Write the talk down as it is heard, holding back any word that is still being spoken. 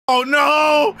Oh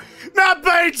no! Not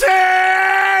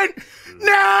Peyton!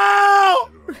 No!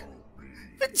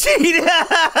 Vegeta!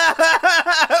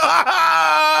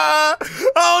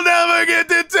 I'll never get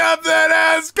to tap that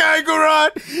ass,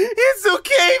 Kakarot! It's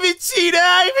okay, Vegeta!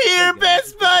 I'm here,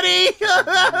 best buddy!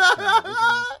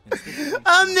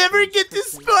 I'll never get to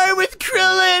spar with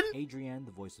Krillin! Adrienne,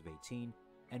 the voice of 18,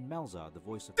 and Melza, the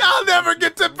voice of... I'll never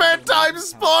get to bedtime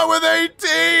spar with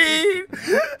 18!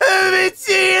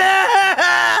 Vegeta!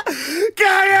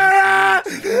 Kakarot!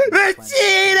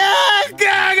 Vegeta!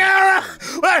 Kakarot!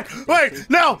 Wait,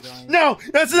 no,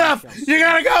 that's enough! You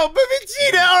gotta go! But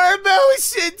Vegeta, our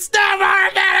emotions! No more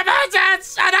of that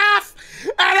emotions!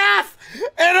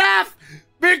 Enough!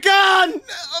 Be gone!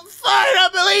 I'm fine,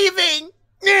 I'm leaving!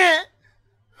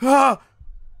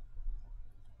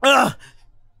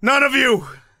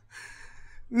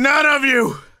 None of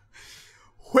you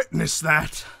witnessed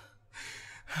that.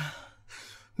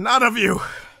 None of you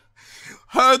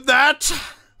heard that.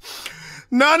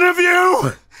 None of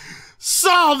you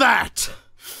saw that.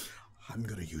 I'm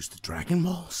gonna use the Dragon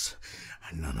Balls,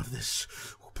 and none of this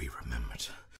will be remembered.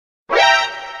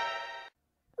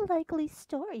 Likely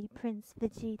story, Prince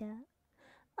Vegeta.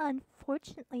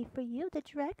 Unfortunately for you, the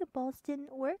Dragon Balls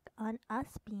didn't work on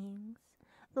us beings.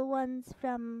 The ones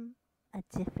from a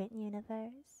different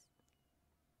universe.